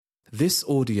This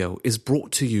audio is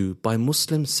brought to you by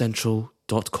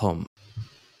MuslimCentral.com.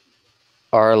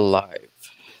 Are live.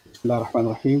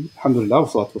 Bismillahirrahmanirrahim. Alhamdulillah,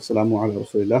 wassalatu wassalamu ala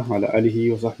rasulillah wa ala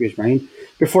alihi wa sahbihi ajma'in.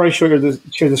 Before I share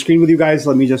the screen with you guys,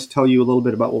 let me just tell you a little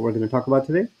bit about what we're going to talk about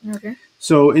today. Okay.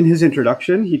 So in his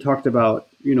introduction, he talked about,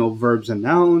 verbs and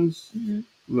nouns.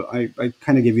 Mm-hmm. I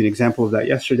kind of gave you an example of that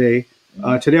yesterday.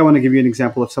 Today I want to give you an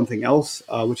example of something else,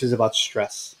 which is about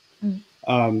stress.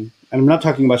 And I'm not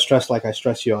talking about stress like I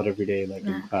stress you out every day, like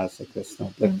in class, like this.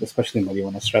 No, like, especially when you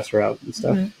want to stress her out and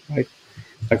stuff, right?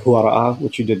 Like huara'a,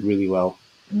 which you did really well.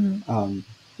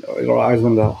 Ra'a is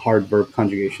one of the hard verb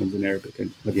conjugations in Arabic,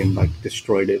 and Maryam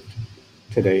destroyed it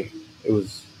today. It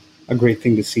was a great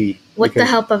thing to see. With the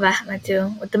help of Ahmed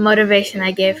too, with the motivation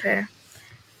I gave her.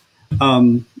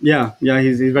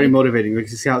 He's very motivating. Like,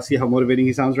 see how motivating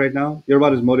he sounds right now? You're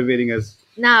about as motivating as...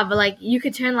 Nah, but you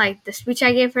could turn the speech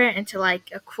I gave her into a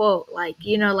quote,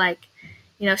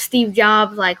 Steve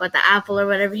Jobs, with the Apple or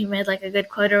whatever, he made a good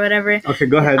quote or whatever. Okay,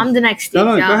 go ahead. I'm the next Steve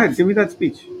Jobs. Go ahead, give me that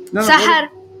speech. Sahar,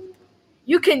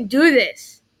 you can do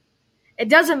this. It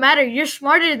doesn't matter, you're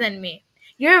smarter than me.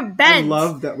 You're a Benz. I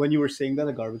love that when you were saying that,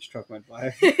 a garbage truck went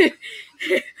by.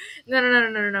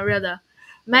 No, real though.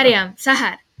 Maryam,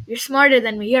 Sahar, you're smarter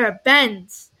than me. You're a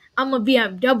Benz. I'm a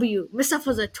BMW.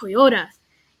 Mustafa's a Toyota.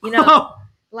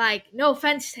 No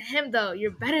offense to him though.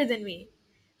 You're better than me.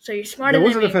 So you're smarter than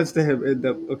me. There wasn't offense to him.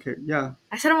 Okay, yeah.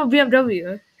 I said I'm a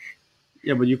BMW.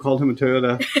 Yeah, but you called him a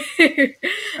Toyota.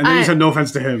 And then you said no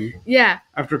offense to him. Yeah.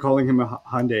 After calling him a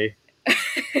Hyundai.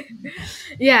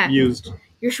 Yeah. Used.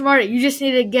 You're smarter. You just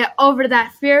need to get over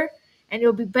that fear and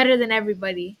you'll be better than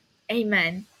everybody.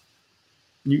 Amen.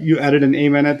 You added an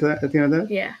amen at the end of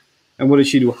that? Yeah. And what did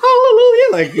she do?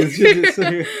 Hallelujah!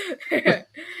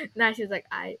 Nah, she was like,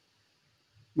 I.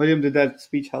 Maryam, did that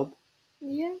speech help?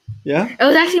 Yeah. Yeah? It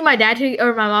was actually my dad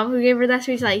or my mom who gave her that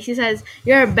speech. She says,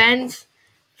 you're a Benz,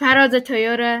 Faro's a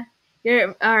Toyota,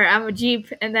 I'm a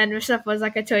Jeep, and then Mustafa was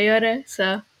like a Toyota,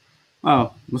 so.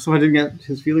 Oh, Mustafa didn't get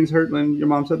his feelings hurt when your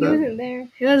mom said that?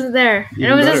 He wasn't there. And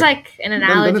it was just an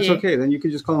analogy. Then it's okay. Then you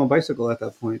could just call him a bicycle at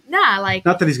that point. Nah,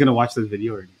 Not that he's going to watch this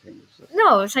video or anything.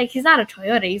 No, it's he's not a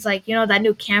Toyota. He's that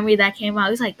new Camry that came out.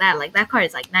 He's like that. That car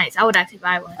is nice. I would actually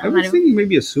buy one. I was thinking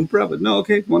maybe a Supra, but no,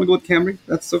 okay. Want to go with Camry?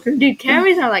 That's okay. Dude,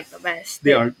 Camrys are the best.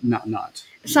 They are not.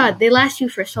 So they last you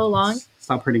for so long.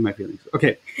 Stop hurting my feelings.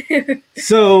 Okay.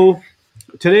 So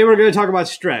today we're going to talk about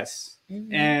stress.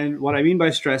 Mm-hmm. And what I mean by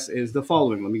stress is the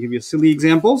following. Let me give you a silly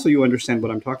example so you understand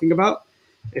what I'm talking about.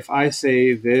 If I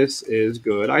say this is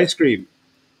good ice cream.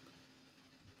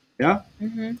 Yeah?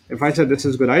 Mm-hmm. If I said this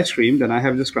is good ice cream, then I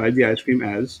have described the ice cream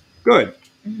as good.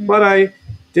 Mm-hmm. But I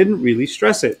didn't really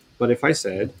stress it. But if I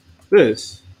said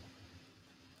this,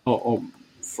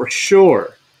 for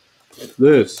sure,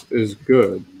 this is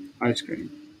good ice cream.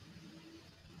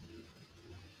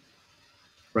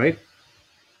 Right?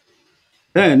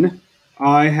 Then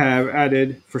I have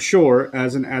added for sure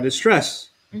as an added stress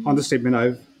on the statement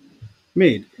I've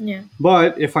made. Yeah.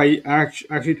 But if I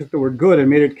actually took the word good and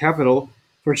made it capital,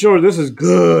 for sure this is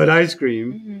good ice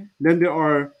cream, then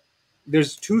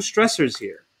there's two stressors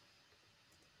here.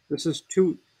 This is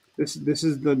two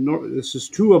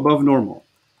above normal.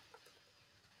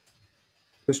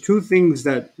 There's two things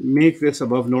that make this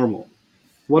above normal.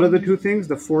 What are the two things?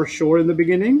 The for sure in the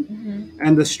beginning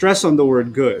and the stress on the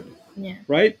word good. Yeah.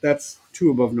 Right? That's two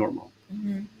above normal.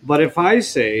 But if I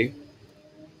say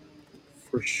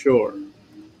for sure,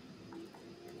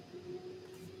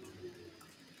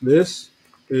 this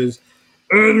is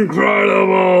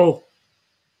incredible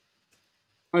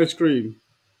ice cream,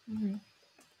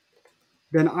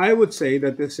 then I would say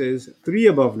that this is 3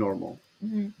 above normal.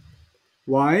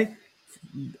 Why?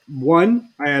 1,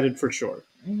 I added for sure.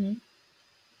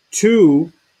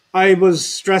 2, I was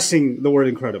stressing the word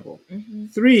incredible.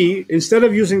 3, instead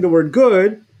of using the word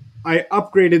good, I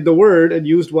upgraded the word and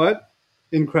used what?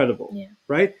 Incredible. Yeah.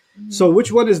 Right? So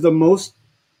which one is the most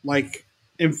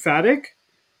emphatic?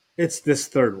 It's this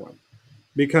third one,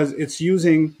 because it's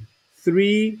using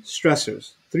 3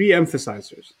 stressors, 3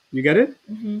 emphasizers. You get it?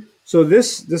 So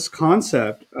this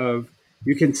concept of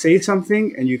you can say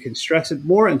something and you can stress it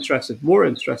more and stress it more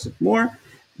and stress it more.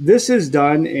 This is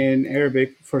done in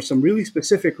Arabic for some really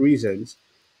specific reasons,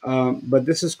 but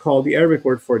this is called, the Arabic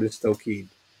word for it is tawkid,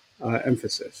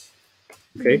 emphasis.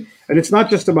 Okay, and it's not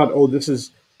just about this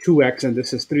is 2x and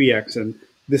this is 3x and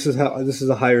this is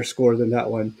a higher score than that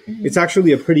one. It's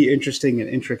actually a pretty interesting and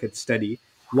intricate study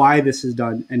why this is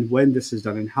done and when this is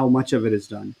done and how much of it is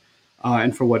done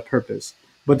and for what purpose.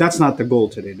 But that's not the goal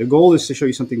today. The goal is to show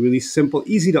you something really simple,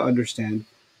 easy to understand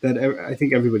that I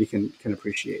think everybody can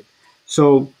appreciate.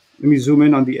 So let me zoom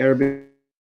in on the Arabic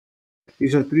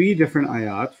These are three different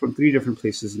ayat from three different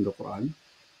places in the Quran.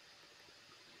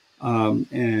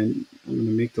 And I'm going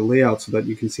to make the layout so that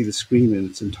you can see the screen in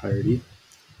its entirety.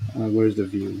 Where's the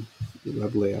view? The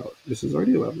web layout. This is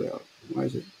already a web layout. Why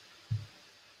is it?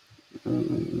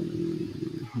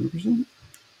 100%?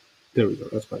 There we go.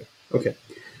 That's better. Okay.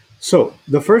 So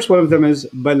the first one of them is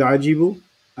بَلْ عَجِبُوا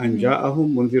أَنْ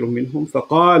جَاءَهُمْ مُنْذِرٌ مِّنْهُمْ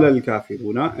فَقَالَ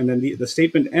الْكَافِرُونَ, and then the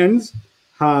statement ends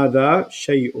هَذَا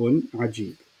شَيْءٌ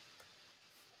عَجِيبٌ.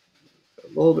 A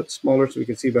little bit smaller so we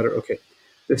can see better. Okay.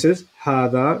 This is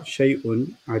هَذَا شَيْءٌ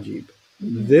عَجِيبٌ.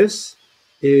 This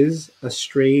is a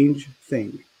strange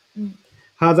thing.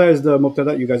 Hada is the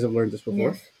mubtada. You guys have learned this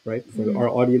before, Yes. right? For our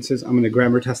audiences, I'm going to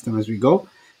grammar test them as we go.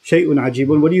 Shay'un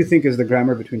ajibun. What do you think is the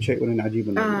grammar between shay'un and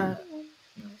ajibun?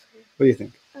 What do you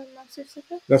think?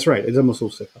 That's right. It's a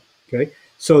mawsuf sifa. Okay.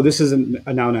 So this is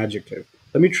a noun adjective.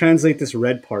 Let me translate this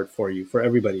red part for you, for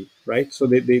everybody, right? So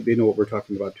they know what we're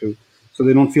talking about too. So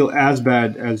they don't feel as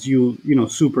bad as you know,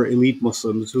 super elite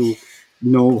Muslims who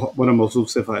know what a mawsuf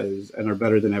sifa is and are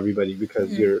better than everybody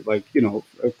because you're like, you know,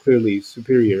 clearly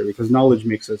superior, because knowledge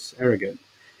makes us arrogant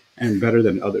and better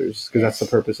than others, because that's the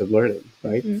purpose of learning,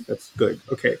 right? That's good.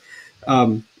 Okay.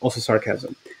 Also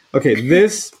sarcasm. Okay.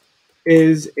 This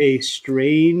is a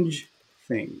strange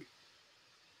thing.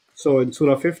 So in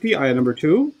Surah 50, ayah number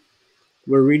 2,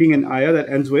 we're reading an ayah that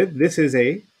ends with, this is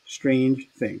a strange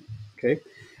thing. Okay.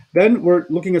 Then we're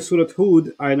looking at Surah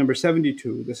Hud, ayah number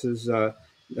 72. This is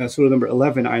Surah number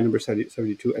 11, ayah number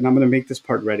 72. And I'm going to make this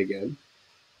part red again.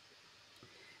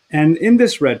 And in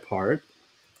this red part,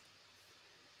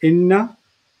 inna,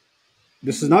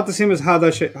 this is not the same as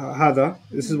hada.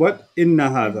 This is what? Inna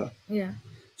hada. Yeah.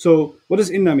 So what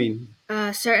does inna mean?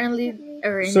 Certainly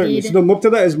or indeed. Certainly. So the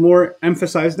mubtada is more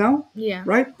emphasized now, Yeah.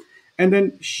 right? And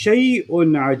then shay'un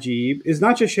ajib is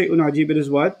not just shay'un ajib, it is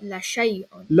what? La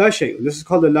shay'un. La shay'un. This is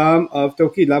called the lam of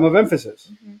tawqid, lam of emphasis,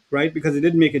 right? Because it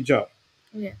didn't make a jar.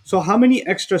 Yeah. So how many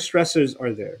extra stressors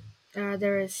are there?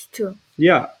 There is 2.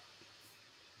 Yeah.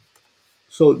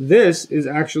 So this is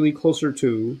actually closer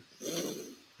to,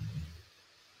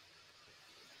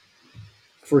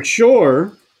 for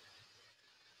sure,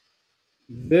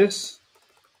 this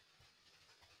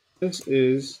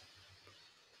is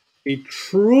a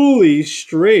truly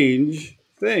strange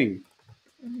thing.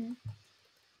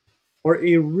 Or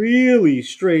a really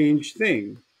strange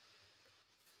thing.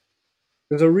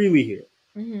 There's a really here.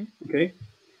 Okay?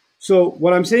 So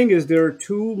what I'm saying is there are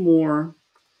two more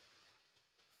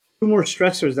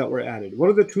stressors that were added. What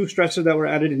are the 2 stressors that were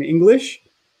added in English?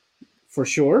 For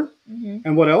sure.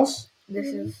 And what else? This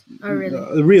is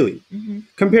really. Really.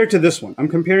 Compared to this one. I'm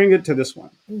comparing it to this one.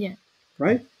 Yeah.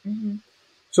 Right?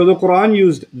 So the Quran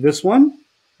used this one,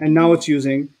 and now it's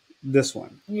using this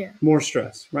one. Yeah. More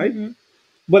stress, right?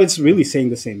 But it's really saying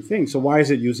the same thing. So why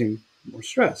is it using more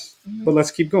stress? But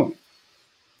let's keep going.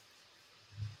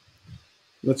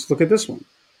 Let's look at this one.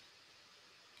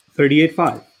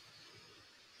 38:5.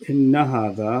 Inna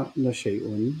hadha la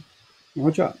shay'un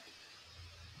ajab.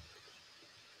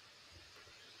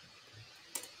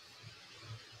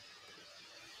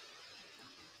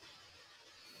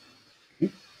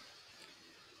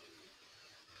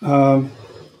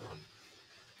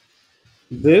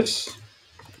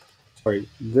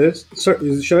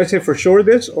 Should I say for sure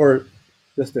this or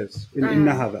just this?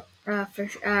 Inna hadha.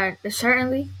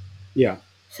 Certainly. Yeah.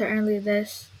 Certainly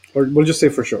this. Or we'll just say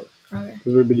for sure. Okay.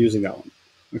 Because we've been using that one.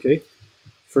 Okay?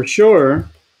 For sure,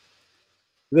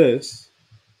 this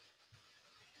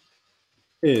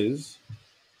is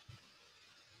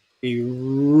a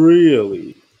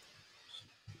really,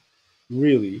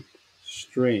 really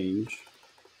strange.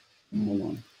 Hold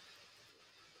on.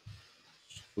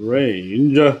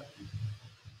 Strange.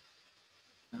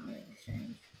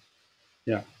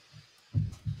 Yeah.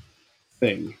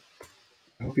 Thing.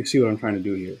 I hope you see what I'm trying to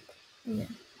do here. Yeah.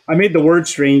 I made the word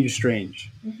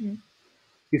strange.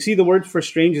 You see, the word for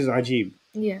strange is ajib.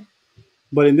 Yeah.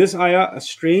 But in this ayah, a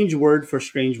strange word for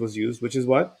strange was used, which is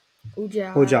what?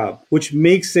 Hujab, which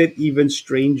makes it even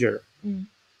stranger.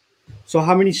 So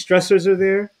how many stressors are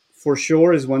there? For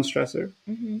sure is one stressor.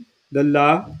 The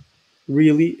la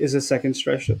really is a second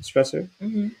stressor.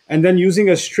 And then using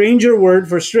a stranger word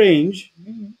for strange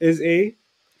is a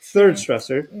third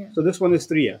stressor. Yeah. So this one is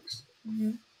 3x.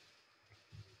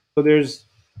 So there's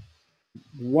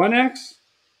 1x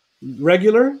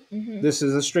regular. This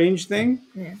is a strange thing.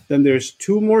 Yeah. Then there's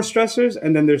 2 more stressors,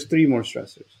 and then there's 3 more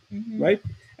stressors, right?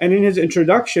 And in his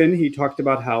introduction, he talked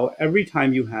about how every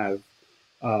time you have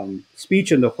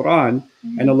speech in the Quran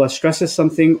and Allah stresses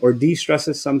something or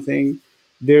de-stresses something,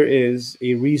 there is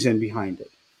a reason behind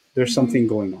it. There's something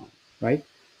going on, right?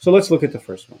 So let's look at the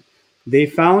first one. they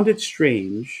found it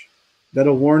strange that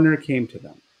a warner came to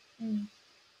them. Mm.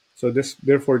 So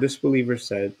therefore, disbelievers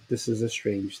said, "This is a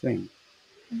strange thing."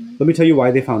 Mhm. Let me tell you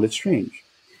why they found it strange.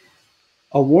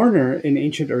 A warner in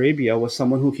ancient Arabia was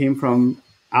someone who came from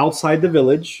outside the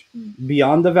village,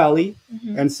 beyond the valley,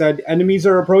 Mhm. and said, "Enemies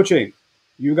are approaching.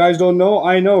 You guys don't know?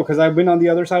 I know because I've been on the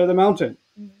other side of the mountain."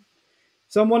 Mhm.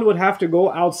 Someone would have to go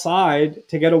outside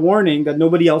to get a warning that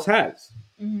nobody else has,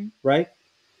 Mhm. right?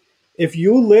 If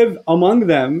you live among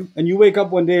them and you wake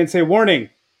up one day and say, "Warning,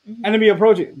 Mhm. enemy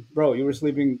approaching," bro, you were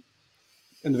sleeping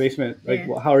in the basement. Like, Yeah.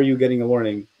 well, how are you getting a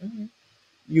warning? Mhm.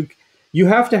 You you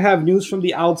have to have news from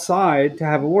the outside to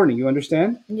have a warning. You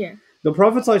understand? Yeah. The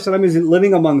Prophet ﷺ is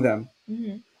living among them,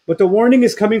 Mhm. but the warning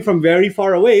is coming from very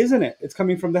far away, isn't it? It's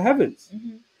coming from the heavens.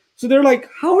 Mhm. So they're like,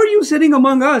 "How are you sitting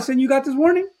among us and you got this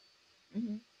warning?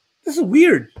 Mhm. This is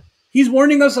weird. He's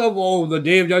warning us of the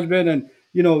day of judgment and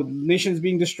nations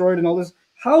being destroyed and all this.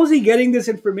 How is he getting this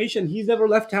information? He's never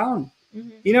left town.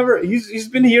 Mhm. He's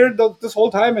been here this whole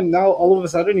time, and now all of a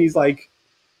sudden he's like,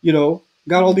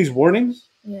 got all these warnings.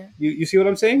 Yeah. You see what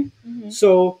I'm saying? Mhm.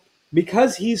 So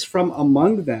because he's from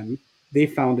among them, they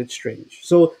found it strange.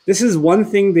 So this is one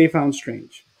thing they found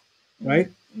strange, right?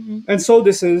 Mhm. And so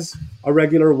this is a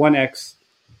regular 1x,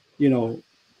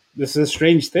 this is a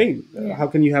strange thing. Yeah. How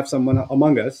can you have someone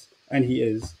among us and he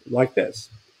is like this?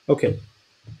 Okay.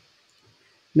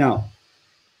 Now,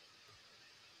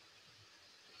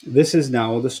 this is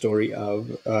now the story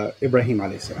of Ibrahim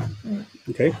alayhi salam. Mm.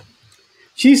 Okay.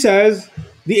 She says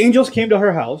the angels came to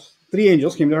her house. 3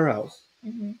 angels came to her house,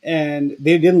 Mhm. and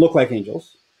they didn't look like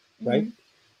angels, right?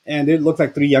 And they looked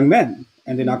like 3 young men.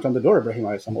 And they knocked on the door. Ibrahim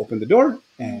alayhi salam opened the door,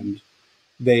 and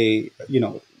they,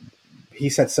 he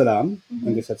said salam,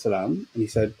 and they said salam, and he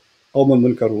said, Qawmun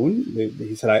munkarun.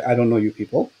 He said, I don't know you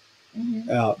people. Mhm.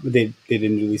 But they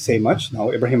didn't really say much.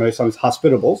 Now, Ibrahim alayhi salam is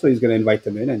hospitable, so he's going to invite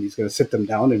them in, and he's going to sit them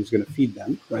down, and he's going to feed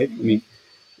them, right? Let me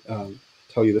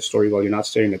tell you the story while you're not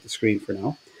staring at the screen for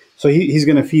now. So he's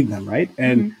going to feed them, right?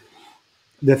 And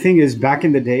the thing is, back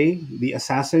in the day, the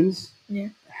assassins Yeah.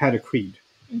 had a creed.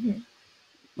 Mhm.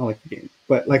 Not like the game,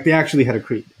 but like they actually had a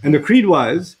creed. And the creed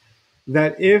was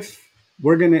that if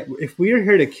we're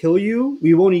here to kill you,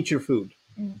 we won't eat your food.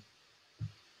 Mm.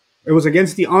 It was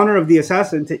against the honor of the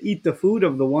assassin to eat the food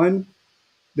of the one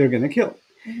they're going to kill.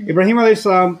 Ibrahim alayhi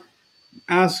salam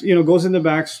goes in the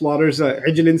back, slaughters a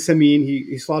ijlin samin.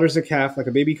 He slaughters a calf, like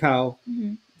a baby cow,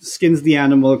 skins the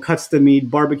animal, cuts the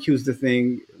meat, barbecues the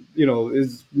thing,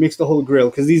 makes the whole grill.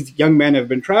 Because these young men have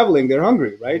been traveling, they're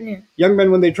hungry, right? Yeah. Young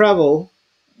men, when they travel,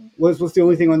 what's the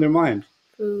only thing on their mind?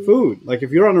 Food. Like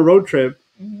if you're on a road trip,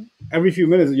 every few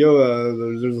minutes,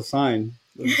 there's a sign.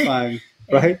 There's a sign,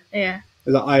 right? Yeah.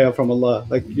 There's an ayah from Allah.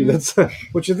 Like that's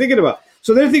what you're thinking about.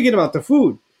 So they're thinking about the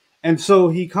food. And so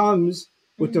he comes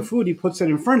with the food, he puts it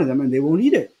in front of them, and they won't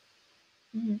eat it.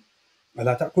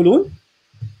 أَلَا تَأْكُلُونَ?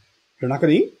 You're not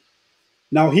going to eat?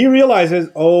 Now he realizes,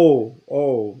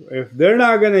 if they're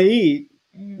not going to eat,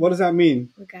 what does that mean?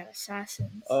 We got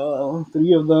assassins.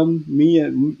 3 of them, me,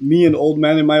 an old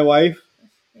man, and my wife.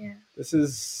 Yeah. This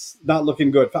is not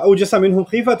looking good. فَأَوْجَسَ مِنْهُمْ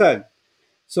خِيفَةً.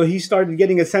 So he started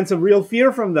getting a sense of real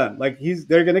fear from them. Like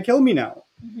they're going to kill me now.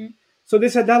 So they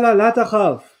said, "La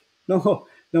takhaf."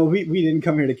 No, we didn't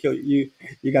come here to kill you.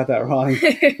 You got that wrong.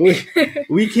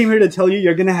 we came here to tell you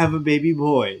you're going to have a baby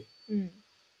boy.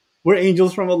 We're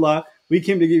angels from Allah. We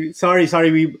came to give you, sorry,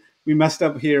 we messed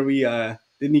up here. We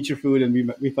didn't eat your food, and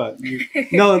we thought,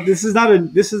 no, this is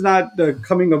not the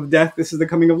coming of death. This is the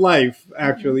coming of life.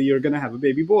 Actually, you're going to have a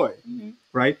baby boy,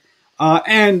 right?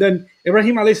 And then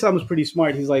Ibrahim alayhi salam was pretty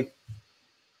smart. He's like,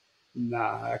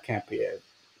 nah, that can't be it.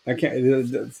 I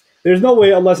can't. There's no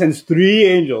way Allah sends 3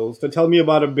 angels to tell me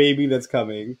about a baby that's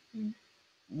coming.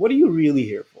 What are you really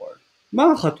here for?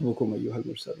 Ma khatbukum ayyuhal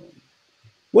mursalun.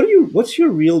 What's your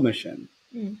real mission?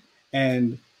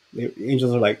 And the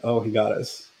angels are like, oh, he got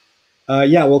us.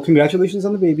 Yeah, well, congratulations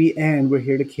on the baby, and we're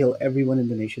here to kill everyone in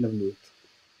the nation of Lut.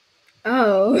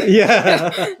 Oh. Yeah,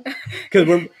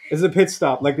 because it's a pit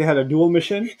stop. Like they had a dual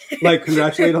mission, like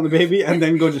congratulate on the baby and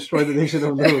then go destroy the nation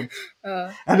of Lut.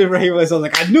 And Ibrahim was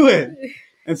like, I knew it.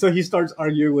 And so he starts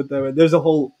arguing with them. There's a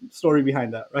whole story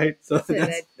behind that, right? So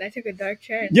that took a dark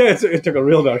turn. Yeah, it took a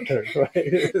real dark turn,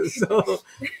 right?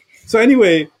 So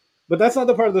anyway, but that's not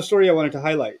the part of the story I wanted to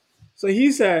highlight. So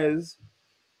he says,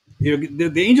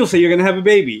 the angels say you're going to have a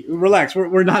baby. Relax,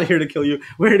 we're not here to kill you.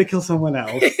 We're here to kill someone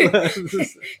else.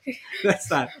 That's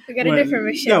not. We got a different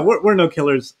mission. Yeah, we're no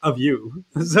killers of you.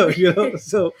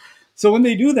 So when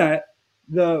they do that,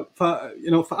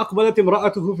 فَأَقْبَلَتْ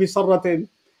امْرَأَتُهُ فِي صَرَّةٍ.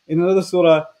 In another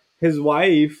surah, his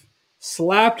wife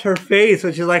slapped her face,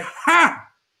 and she's like, "Ha!"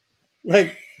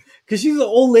 Like, because she's an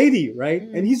old lady, right?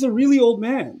 And he's a really old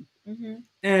man.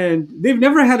 And they've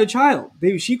never had a child.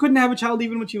 She couldn't have a child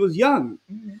even when she was young.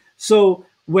 So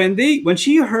when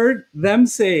she heard them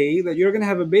say that you're going to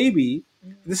have a baby,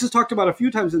 this is talked about a few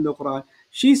times in the Quran.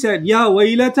 She said, "Ya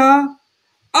waylata,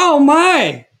 oh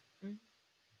my,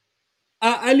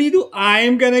 alidu,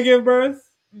 I'm going to give birth.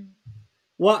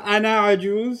 Wa ana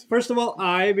ajuz." First of all,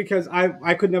 because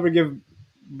I could never give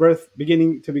birth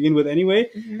to begin with anyway,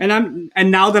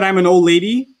 and now that I'm an old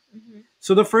lady.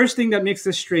 So the first thing that makes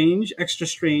this strange, extra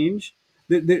strange,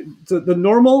 the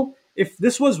normal, if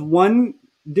this was 1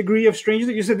 degree of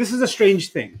strangeness, you said this is a strange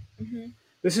thing.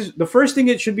 This is the first thing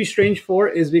it should be strange for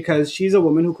is because she's a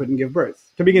woman who couldn't give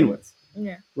birth to begin with.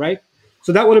 Yeah. Right?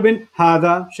 So that would have been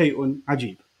hada shay'un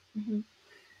ajib.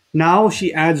 Now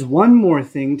she adds one more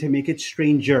thing to make it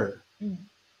stranger.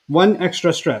 One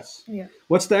extra stress. Yeah.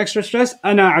 What's the extra stress?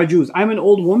 Ana ajuz. I'm an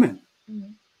old woman.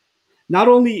 Not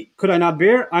only could I not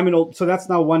bear, I'm an old, so that's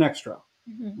now one extra.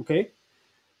 Okay?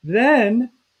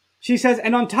 Then she says,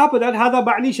 and on top of that, hada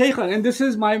ba'li shaykhan, and this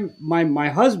is my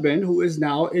husband who is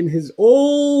now in his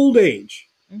old age.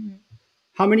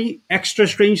 How many extra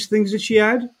strange things did she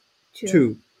add?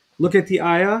 2. Look at the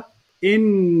ayah.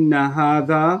 Inna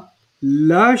hada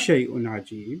la shay'un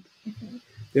ajib.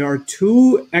 There are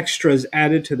 2 extras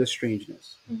added to the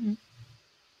strangeness.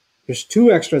 There's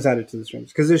 2 extras added to the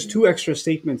strangeness because there's 2 extra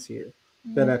statements here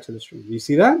that add to the strange. You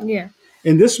see that? Yeah.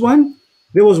 In this one,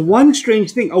 there was one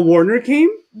strange thing. A warner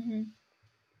came,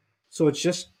 so it's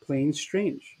just plain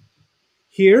strange.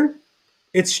 Here,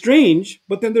 it's strange,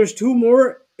 but then there's 2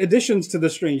 more additions to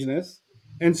the strangeness,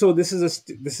 and so this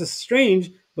is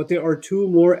strange, but there are 2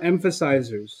 more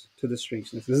emphasizers to the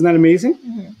strangeness. Isn't that amazing?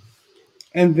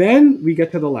 And then we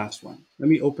get to the last one. Let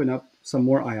me open up some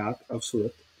more ayat of Surah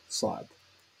Sad.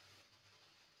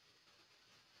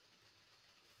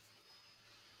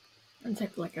 It's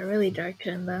like a really dark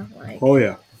turn though. Like, Oh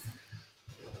yeah,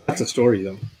 that's a story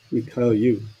though. Let me tell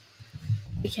you.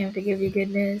 we came to give you good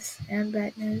news and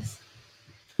bad news.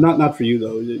 Not for you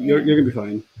though. You're gonna be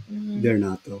fine. They're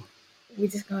not though. We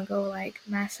just gonna go like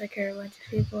massacre a bunch of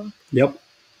people. Yep.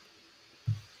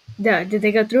 Did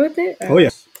they go through with it? Oh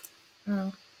yes.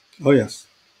 Oh. Oh yes.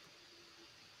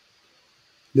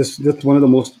 That's one of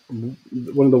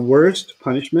the worst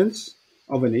punishments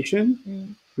of a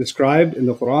nation described in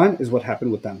the Quran is what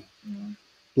happened with them.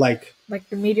 Like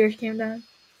the meteors came down.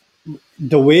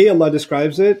 the way Allah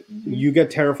describes it, you get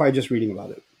terrified just reading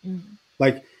about it.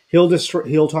 Like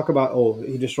he'll talk about, oh,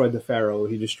 he destroyed the Pharaoh,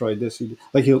 he destroyed this,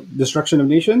 destruction of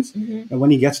nations, and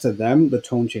when he gets to them, the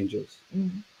tone changes.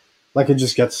 Like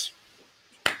it's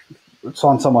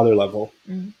on some other level.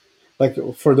 Like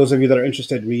for those of you that are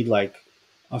interested, read like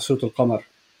Surah Al-Qamar.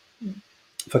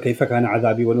 فَكَيْفَ كَانَ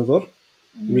عَذَابِي وَنُذُرْ.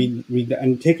 Read that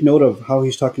and take note of how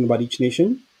he's talking about each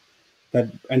nation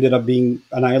that ended up being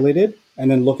annihilated, and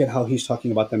then look at how he's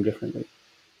talking about them differently.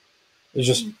 It's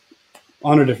just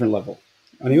on a different level.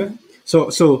 Anyway,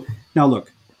 so now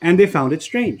look, and they found it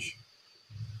strange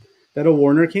that a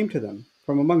warner came to them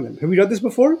from among them. Have we read this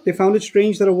before? They found it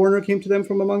strange that a warner came to them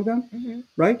from among them,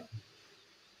 right?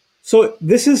 So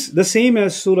this is the same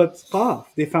as Surah Qaf.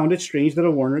 They found it strange that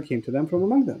a warner came to them from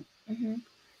among them.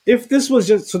 If this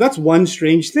was so that's one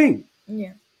strange thing.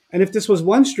 Yeah. And if this was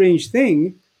one strange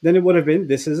thing, then it would have been,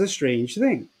 this is a strange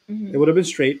thing. It would have been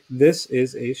straight, this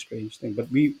is a strange thing. But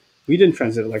we didn't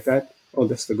translate it like that. Oh,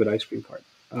 that's the good ice cream part.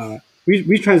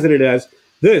 We translated it as,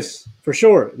 this, for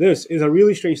sure, this is a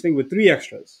really strange thing with 3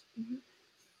 extras.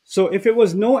 So if it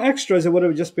was no extras, it would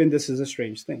have just been, this is a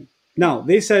strange thing. Now,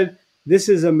 they said, this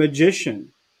is a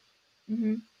magician.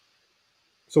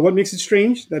 So what makes it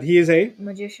strange? That he is a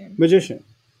magician.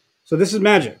 So this is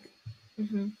magic.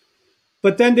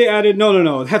 But then they added,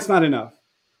 no, that's not enough.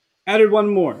 Added one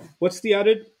more. What's the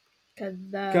added?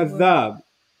 Kadhab.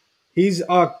 He's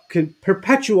a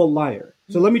perpetual liar.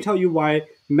 So let me tell you why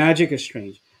magic is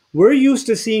strange. We're used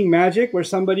to seeing magic where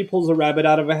somebody pulls a rabbit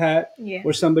out of a hat,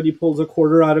 where somebody pulls a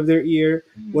quarter out of their ear,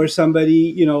 where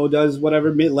somebody, does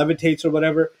whatever, levitates or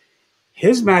whatever.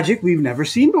 His magic we've never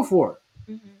seen before.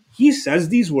 He says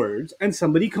these words and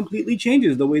somebody completely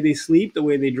changes the way they sleep, the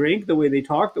way they drink, the way they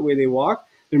talk, the way they walk,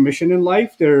 their mission in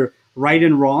life, their right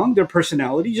and wrong, their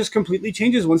personality just completely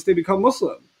changes once they become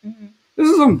Muslim. This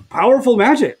is some powerful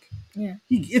magic. Yeah.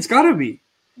 It's got to be.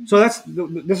 So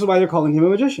this is why they're calling him a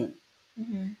magician.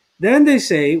 Then they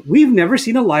say, we've never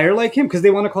seen a liar like him, because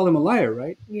they want to call him a liar,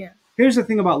 right? Yeah. Here's the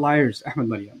thing about liars, Ahmad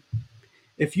Maryam.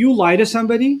 If you lie to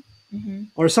somebody,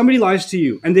 or somebody lies to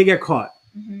you and they get caught,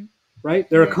 right?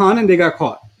 They're a con and they got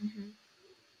caught.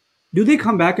 Do they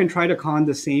come back and try to con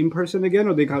the same person again,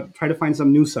 or they try to find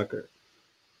some new sucker?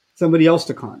 Somebody else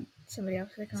to con? Somebody else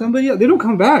could come. Somebody else. They don't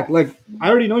come back. Like, I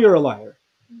already know you're a liar,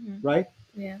 right?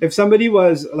 Yeah. If somebody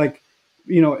was like,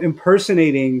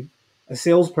 impersonating a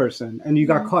salesperson and you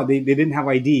got caught, they didn't have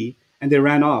ID and they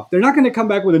ran off. They're not going to come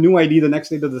back with a new ID the next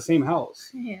day to the same house.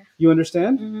 Yeah. You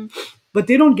understand? Mm-hmm. But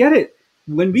they don't get it.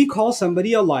 When we call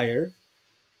somebody a liar,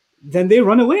 then they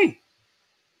run away.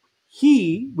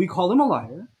 We call him a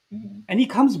liar, and he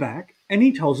comes back and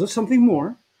he tells us something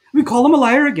more. We call him a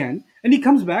liar again, and he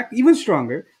comes back even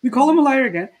stronger. We call him a liar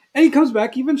again, and he comes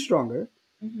back even stronger.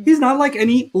 He's not like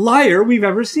any liar we've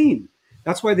ever seen.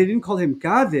 That's why they didn't call him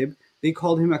kadhib. They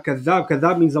called him a kadhab.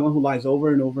 Kadhab means someone who lies over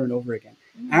and over and over again.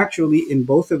 Actually, in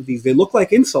both of these, they look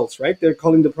like insults, right? They're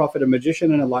calling the Prophet a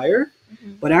magician and a liar.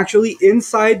 But actually,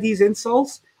 inside these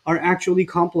insults are actually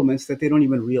compliments that they don't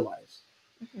even realize.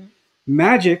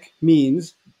 Magic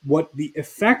means what the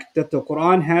effect that the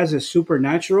Quran has is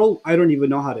supernatural. I don't even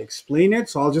know how to explain it,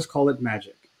 so I'll just call it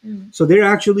magic. So they're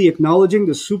actually acknowledging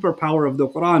the superpower of the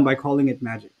Quran by calling it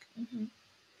magic.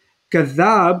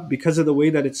 Kadhab, because of the way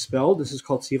that it's spelled, this is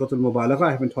called Sighatul Mubalagha,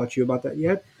 I haven't taught you about that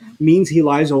yet, means he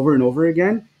lies over and over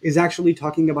again, is actually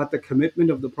talking about the commitment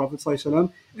of the Prophet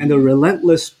ﷺ and the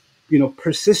relentless,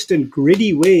 persistent,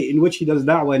 gritty way in which he does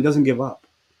da'wah and doesn't give up.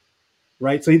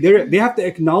 Right? So they have to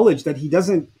acknowledge that he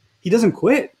doesn't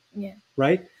quit. Yeah.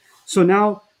 Right? So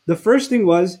now the first thing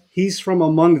was he's from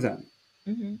among them.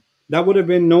 That would have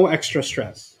been no extra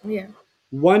stress. Yeah.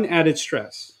 One added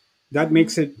stress. That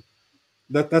makes it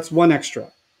that's one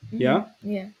extra. Yeah?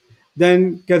 Yeah.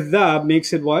 Then kadhab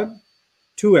makes it what?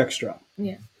 Two extra.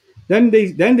 Yeah. Then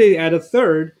they add a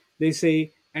third. They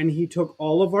say, and he took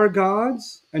all of our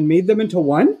gods and made them into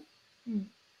one.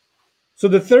 So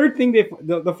the third thing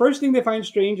the first thing they find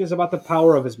strange is about the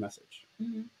power of his message,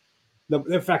 the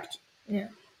effect. Yeah.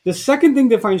 The second thing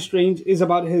they find strange is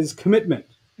about his commitment.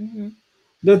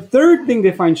 The third thing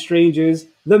they find strange is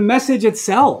the message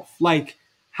itself. Like,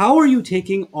 how are you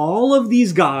taking all of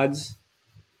these gods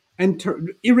and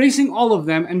erasing all of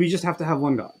them, and we just have to have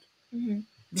one God?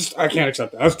 I can't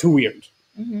accept that. That's too weird.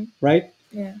 Right?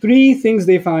 Yeah. Three things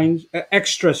they find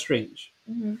extra strange.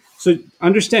 So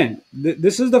understand,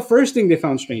 this is the first thing they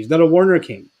found strange, that a warner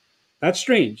came. That's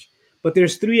strange. But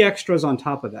there's three extras on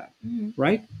top of that.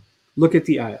 Right? Look at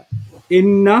the ayah.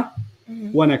 Inna,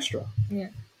 one extra. Yeah.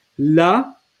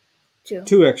 La, Two.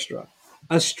 two extra.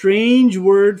 A strange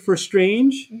word for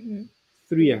strange,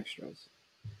 three extras.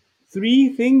 Three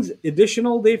things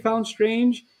additional they found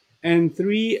strange, and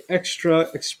three extra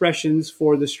expressions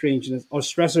for the strangeness, or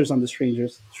stressors on the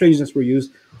strangeness were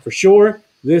used. For sure,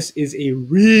 this is a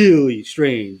really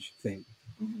strange thing.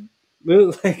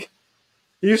 Like,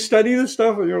 you study this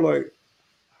stuff and you're like,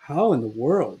 how in the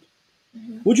world?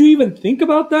 Would you even think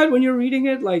about that when you're reading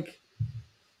it? Like,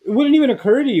 it wouldn't even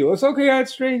occur to you. It's okay,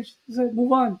 it's strange. It's like,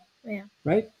 move on. Yeah.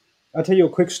 Right? I'll tell you a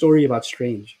quick story about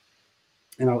strange,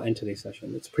 and I'll end today's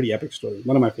session. It's a pretty epic story.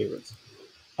 One of my favorites.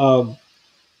 So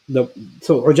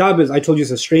ujab is, I told you,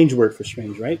 it's a strange word for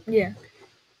strange, right? Yeah.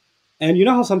 And you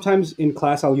know how sometimes in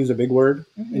class I'll use a big word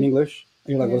in English?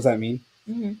 And you're like, what does that mean?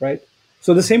 Right?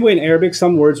 So the same way in Arabic,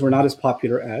 some words were not as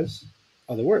popular as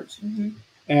other words.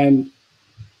 And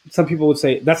some people would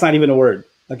say, that's not even a word.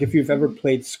 Like if you've ever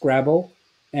played Scrabble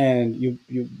and you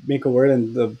make a word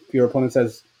and your opponent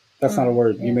says, that's not a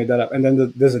word, you made that up. And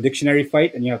then there's a dictionary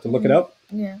fight and you have to look it up.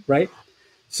 Yeah. Right?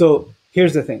 So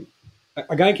here's the thing.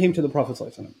 A guy came to the Prophet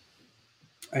ﷺ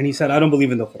and he said, I don't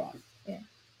believe in the Quran. Yeah.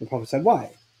 The Prophet said,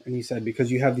 why? And he said,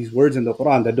 because you have these words in the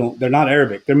Quran they're not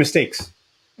Arabic. They're mistakes.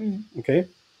 Okay?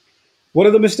 What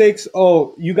are the mistakes?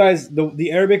 Oh, you guys,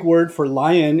 the Arabic word for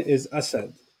lion is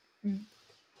asad.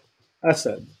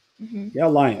 Asad. Yeah,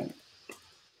 lion.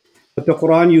 But the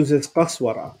Quran uses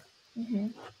qaswara.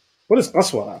 What is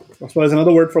qaswara? Qaswara is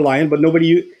another word for lion, but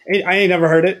I ain't never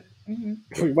heard it.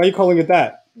 Why are you calling it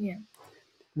that? Yeah.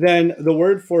 Then the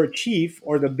word for chief,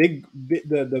 or the big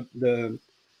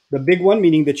one,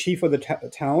 meaning the chief of the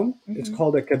town, it's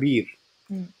called a kabir.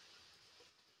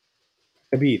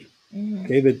 Kabir.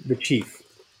 Okay, the chief.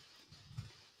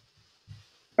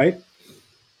 Right?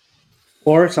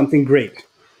 Or something great.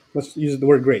 Let's use the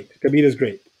word great. Kabir is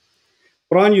great.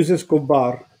 Quran uses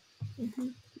kubbar.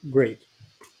 Great.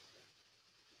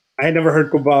 I had never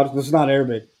heard kubbar. This is not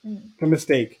Arabic. It's a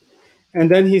mistake. And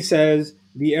then he says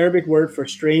the Arabic word for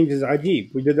strange is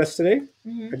ajib. We did this today.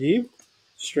 Ajib,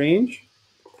 strange.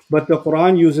 But the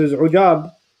Quran uses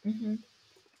ujab. You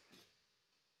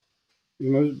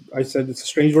know, I said it's a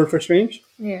strange word for strange.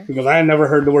 Yeah. Because I had never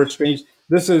heard the word strange.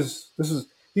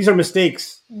 These are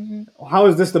mistakes. How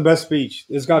is this the best speech?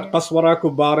 It's got qaswara,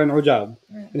 kubbar, and ujab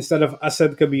instead of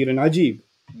asad, kabir, and ajib.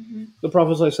 Mhm. The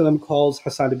Prophet ﷺ calls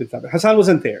Hassan ibn Thabit. Hassan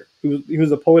wasn't there. He was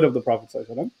the poet of the Prophet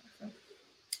ﷺ.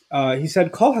 He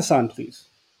said, "Call Hassan, please."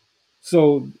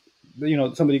 So,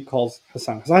 somebody calls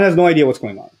Hassan. Hassan has no idea what's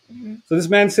going on. Mhm. So this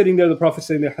man's sitting there, the Prophet's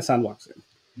sitting there, Hassan walks in.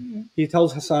 Mhm. He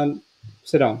tells Hassan,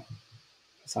 "Sit down."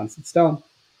 Hassan sits down.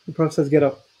 The Prophet says, "Get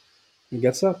up." He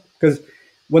gets up. Because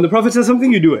when the Prophet says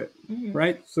something, you do it. Mhm.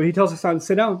 Right? So he tells Hassan,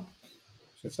 "Sit down."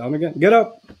 Sits down again. Get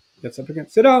up. Gets up again.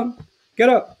 Sit down. Get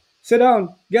up. Sit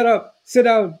down. Get up. Sit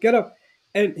down. Get up.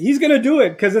 And he's going to do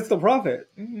it because it's the Prophet.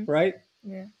 Mhm. Right?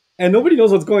 Yeah. And nobody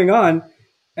knows what's going on.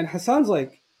 And Hassan's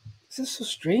like, "This is so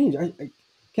strange.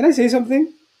 Can I say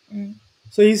something?" Mm.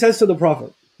 So he says to the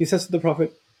Prophet,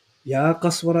 "Ya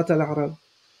Qaswarat al-Arab,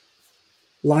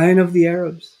 Lion of the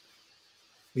Arabs."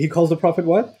 He calls the Prophet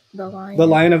what? The lion. The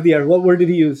Lion of the Arabs. What word did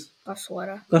he use?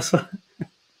 Qaswara.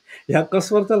 Ya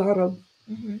Qaswarat al-Arab,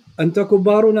 Mhm. Anta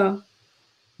Kubaruna,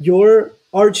 you're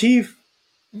our chief.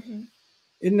 Mhm.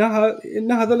 Inna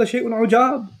hadha la shay'un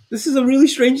ujab. This is a really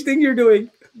strange thing you're doing.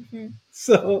 Mhm.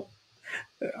 So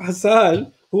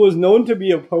Hassan, who was known to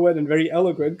be a poet and very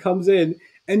eloquent, comes in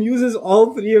and uses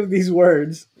all three of these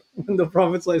words when the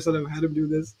Prophet ﷺ had him do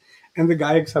this, and the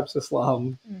guy accepts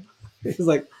Islam. Mm. He's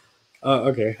like,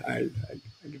 "Okay, I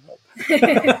give up."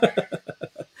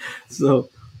 So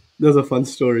there's a fun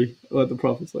story about the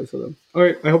Prophet ﷺ. All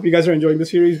right, I hope you guys are enjoying the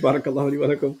series. Barakallahu li wa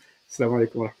lakum. Assalamu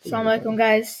alaikum wa rahmatullahi Assalamu wa alaikum,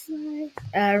 guys.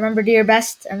 Remember, do your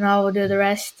best, and I will do the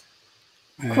rest.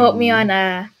 barakatuh. Quote me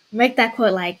on make that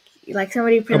quote like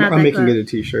somebody print out I'm that making quote. it a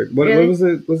T-shirt. What Really? was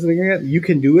it? What's the thing again? You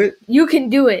can do it. You can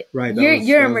do it. Right.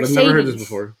 You're a Mercedes. I've never heard this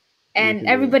before. You And can do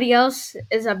it. everybody else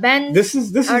is a Benz, This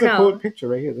is Oh, a no. quote picture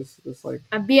right here. This like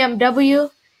a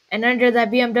BMW, and under that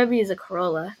BMW is a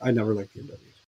Corolla. I never liked BMW.